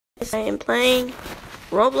I am playing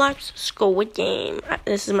Roblox Squid Game.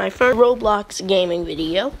 This is my first Roblox gaming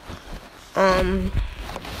video. I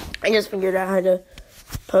just figured out how to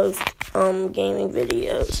post gaming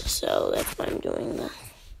videos, so that's why I'm doing that.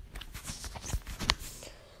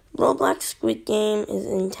 Roblox Squid Game is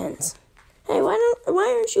intense. Hey, why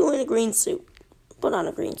aren't you in a green suit? Put on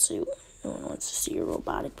a green suit. No one wants to see your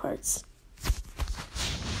robotic parts.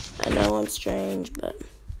 I know I'm strange, but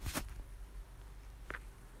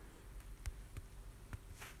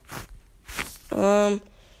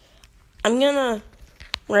I'm gonna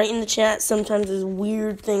write in the chat. Sometimes there's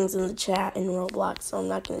weird things in the chat in Roblox, so I'm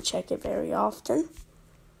not gonna check it very often.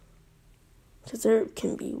 Because there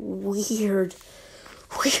can be weird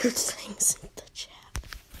things in the chat.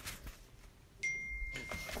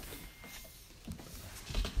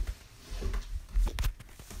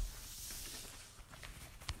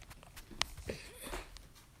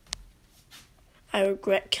 I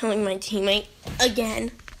regret killing my teammate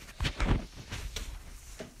again.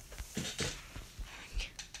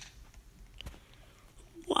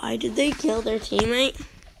 Why did they kill their teammate?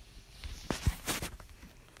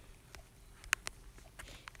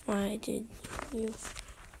 Why did you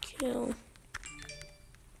kill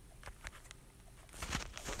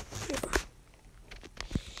your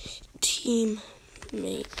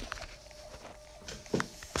teammate?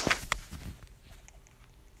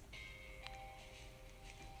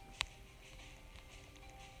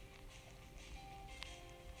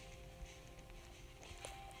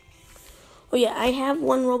 Oh yeah, I have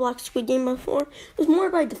won Roblox Squid Game before. It was more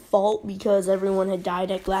by default because everyone had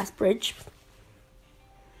died at Glass Bridge.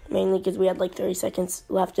 Mainly because we had like 30 seconds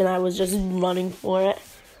left and I was just running for it.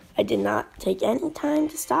 I did not take any time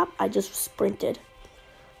to stop. I just sprinted.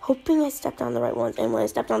 Hoping I stepped on the right ones. And when I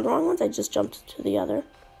stepped on the wrong ones, I just jumped to the other.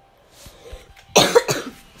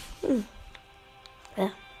 Yeah.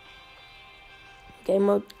 Game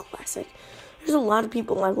mode classic. There's a lot of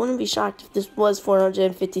people. I wouldn't be shocked if this was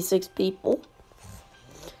 456 people.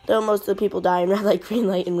 Though most of the people die in red light, green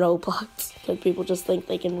light, and Roblox. Because people just think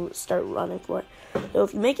they can start running for it. So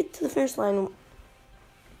if you make it to the finish line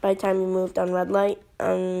by the time you moved on red light,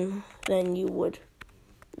 then you would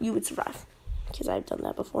survive. Because I've done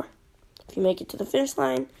that before. If you make it to the finish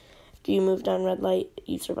line, after you moved on red light,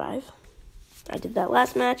 you survive. I did that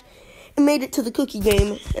last match. And made it to the cookie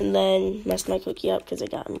game. And then messed my cookie up because I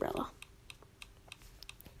got umbrella.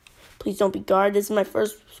 Please don't be guard. This is my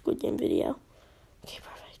first Squid Game video. Okay,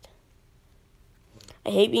 perfect. I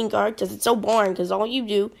hate being guard because it's so boring because all you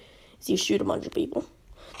do is you shoot a bunch of people.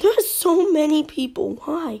 There are so many people.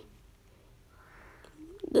 Why?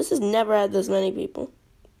 This has never had this many people.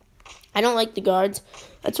 I don't like the guards.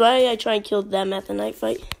 That's why I try and kill them at the night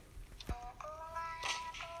fight.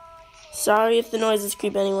 Sorry if the noises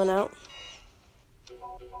creep anyone out.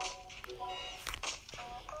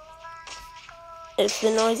 If the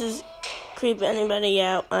noises creep anybody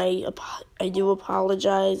out, I do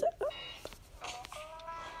apologize.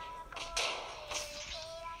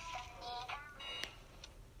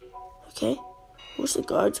 Okay, wish the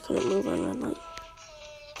guards couldn't move on red light.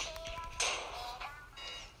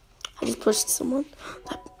 I just pushed someone.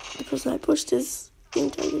 The person I pushed is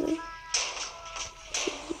being targeted.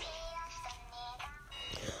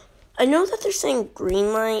 I know that they're saying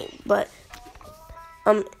green light, but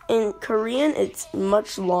in Korean, it's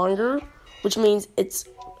much longer, which means it's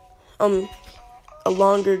a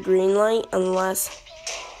longer green light, unless,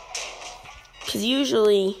 because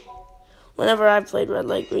usually, whenever I've played red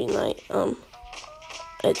light, green light,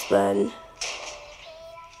 it's been,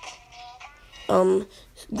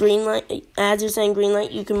 green light, as you're saying green light,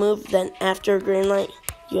 you can move, then after green light,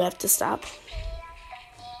 you have to stop.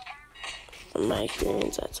 From my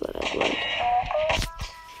experience, that's what I've learned.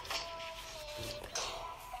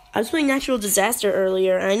 I was playing Natural Disaster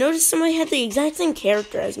earlier, and I noticed somebody had the exact same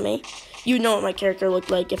character as me. You know what my character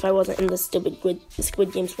looked like if I wasn't in the stupid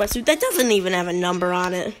Squid Game sweatsuit. That doesn't even have a number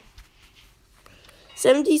on it.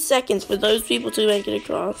 70 seconds for those people to make it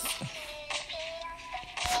across.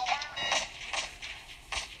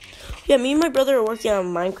 Yeah, me and my brother are working on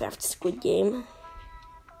Minecraft Squid Game.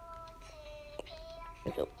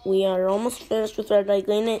 We are almost finished with red light,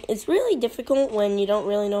 green light. It's really difficult when you don't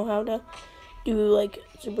really know how to do like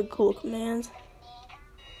super cool commands.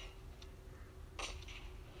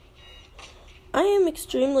 I am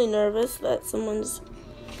extremely nervous that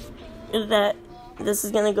this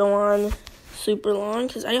is gonna go on super long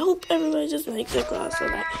because I hope everybody just makes it across so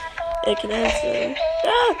that it can answer.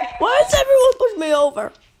 Ah! Why does everyone push me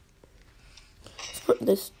over?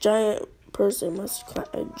 This giant person must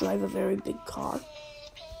drive a very big car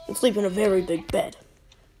and sleep in a very big bed.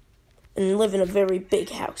 and live in a very big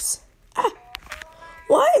house.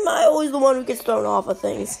 Why am I always the one who gets thrown off of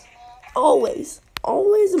things? Always.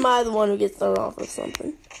 Always am I the one who gets thrown off of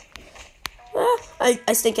something.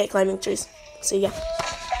 I stink at climbing trees. So yeah.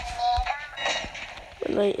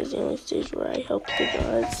 The night is the only stage where I help the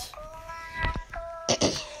gods.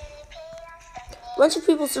 A bunch of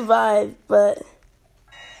people survived, but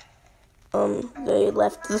they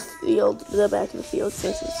left the field, the back of the field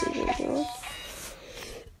since the season was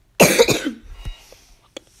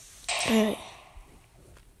Alright.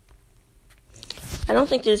 I don't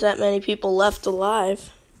think there's that many people left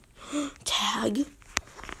alive. Tag.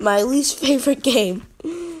 My least favorite game.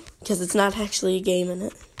 Because it's not actually a game in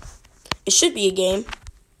it. It should be a game.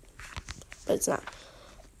 But it's not.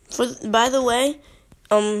 By the way,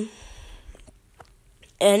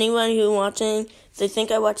 anyone who watching, if they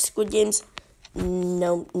think I watch Squid Games,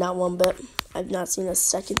 no, not one bit. I've not seen a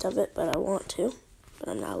second of it, but I want to. But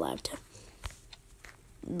I'm not allowed to.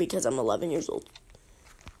 Because I'm 11 years old.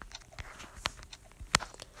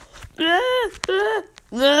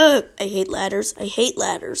 I hate ladders. I hate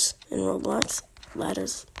ladders in Roblox.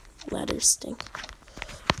 Ladders stink.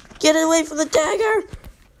 Get away from the dagger!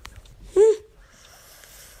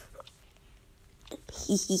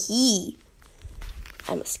 Hee.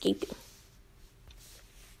 I'm escaping.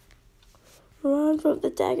 Run from the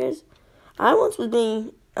daggers. I once was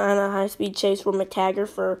being on a high-speed chase from a tagger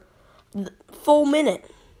for the full minute.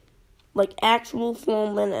 Like, actual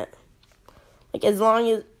full minute. Like,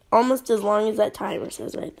 almost as long as that timer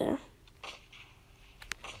says right there.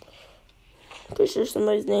 Pretty sure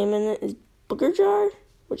somebody's name in it is Booger Jar,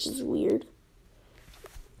 which is weird.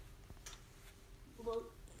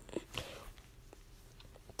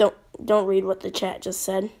 Don't read what the chat just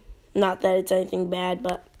said. Not that it's anything bad,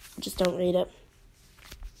 but just don't read it.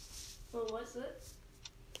 Well, what's it?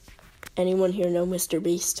 Anyone here know Mr.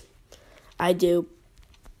 Beast? I do,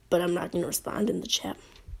 but I'm not going to respond in the chat.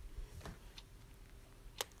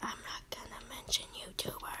 I'm not going to mention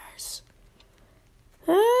YouTubers.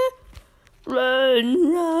 Run.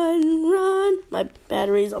 My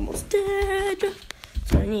battery's almost dead,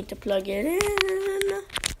 so I need to plug it in.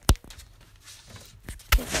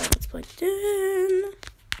 It's plugged in.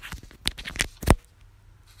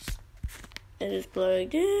 It is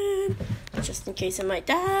plugged in, just in case I might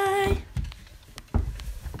die.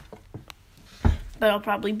 But I'll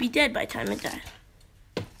probably be dead by the time I die.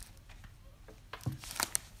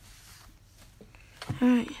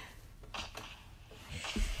 Alright.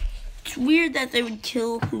 It's weird that they would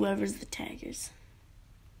kill whoever's the taggers.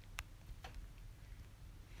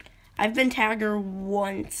 I've been tagger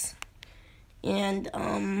once. And,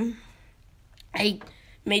 I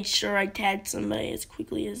made sure I tagged somebody as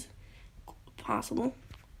quickly as possible.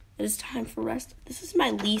 It is time for rest. This is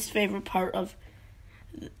my least favorite part of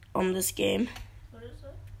this game. What is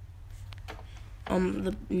it?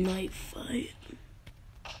 The night fight.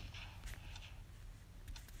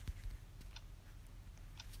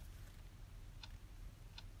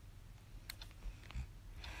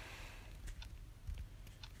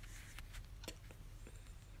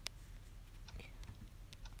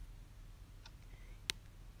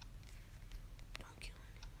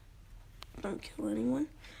 Don't kill anyone.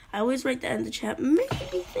 I always write that in the chat.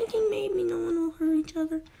 Maybe thinking maybe no one will hurt each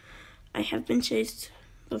other. I have been chased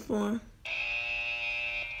before.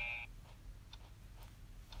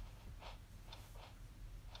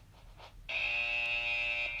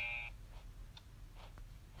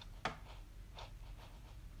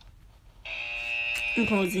 I'm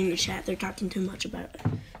closing the chat. They're talking too much about it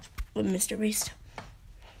with Mr. Beast.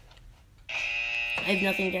 I have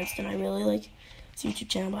nothing against him. I really like his YouTube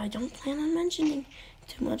channel, but I don't plan on mentioning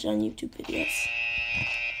too much on YouTube videos.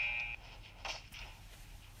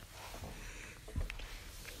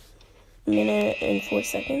 Minute and 4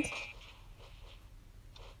 seconds.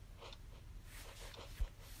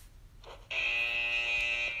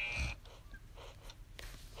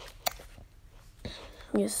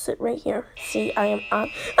 I'm gonna sit right here. See, I am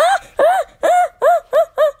on.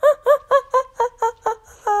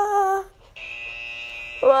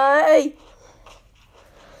 Why?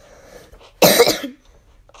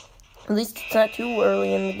 At least it's not too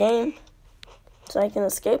early in the game, so I can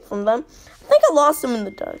escape from them. I think I lost them in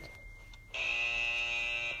the dark.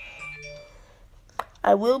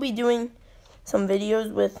 I will be doing some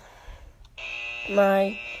videos with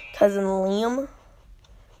my cousin Liam.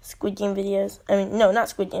 Squid Game videos. I mean, no, not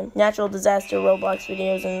Squid Game. Natural disaster Roblox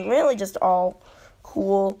videos, and really just all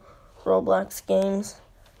cool Roblox games.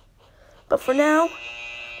 But for now,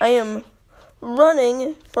 I am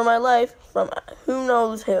running for my life from who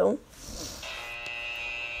knows who.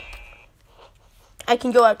 I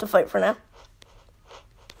can go out to fight for now.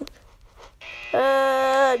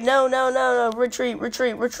 No. Retreat.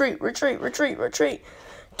 Turn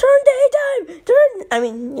daytime.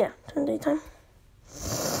 Turn daytime.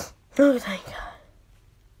 Oh, thank God.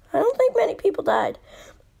 I don't think many people died.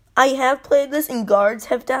 I have played this and guards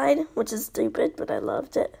have died, which is stupid, but I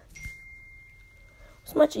loved it.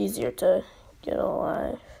 It's much easier to get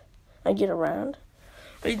alive. I get around.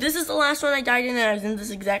 Wait, this is the last one I died in, and I was in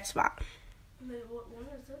this exact spot. Wait, what one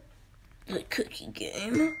is it? The cookie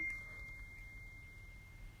game.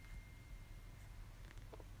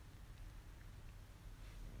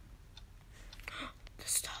 The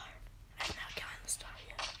star. I have not gotten the star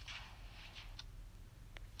yet.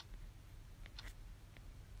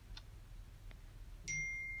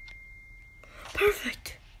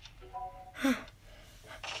 Perfect.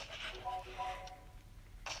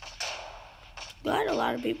 Glad a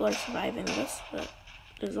lot of people are surviving this, but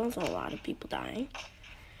there's also a lot of people dying.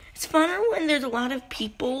 It's funner when there's a lot of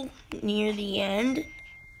people near the end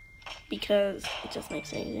because it just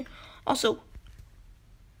makes it easier. Also,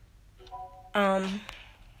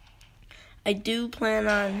 I do plan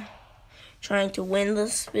on trying to win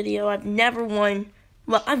this video. I've never won.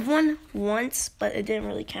 Well, I've won once, but it didn't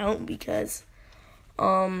really count because,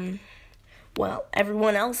 well,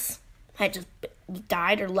 everyone else had just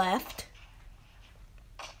died or left.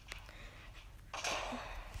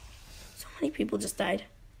 So many people just died.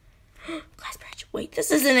 Glass bridge. Wait,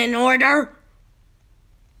 this isn't in order.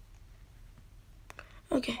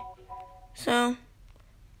 Okay. So,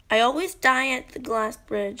 I always die at the glass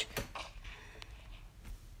bridge.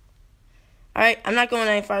 Alright, I'm not going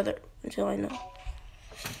any farther until I know.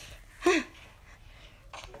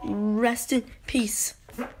 Rest in peace.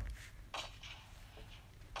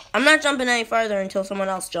 I'm not jumping any farther until someone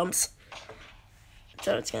else jumps.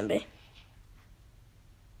 So it's gonna be.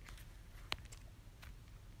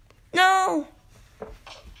 No!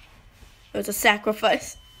 It was a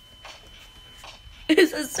sacrifice.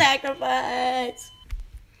 It's a sacrifice.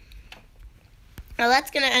 Now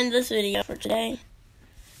that's gonna end this video for today.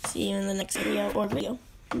 See you in the next video or video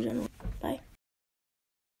in general.